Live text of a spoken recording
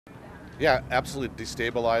Yeah, absolutely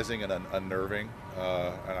destabilizing and unnerving,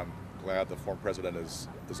 and I'm glad the former president is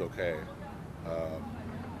okay. Um,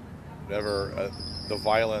 never The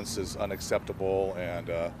violence is unacceptable, and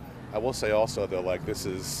I will say also that like this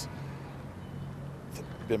has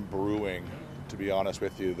been brewing. To be honest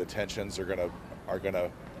with you, the tensions are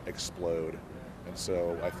gonna explode, and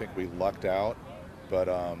so I think we lucked out, but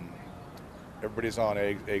everybody's on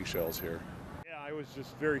eggshells here. Yeah, I was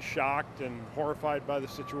just very shocked and horrified by the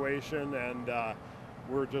situation, and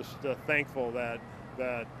we're just thankful that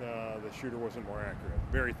the shooter wasn't more accurate.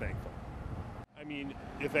 Very thankful. I mean,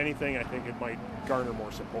 if anything, I think it might garner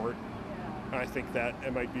more support. I think that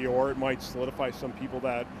it might be, or it might solidify some people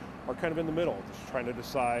that are kind of in the middle, just trying to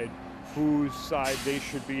decide whose side they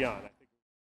should be on.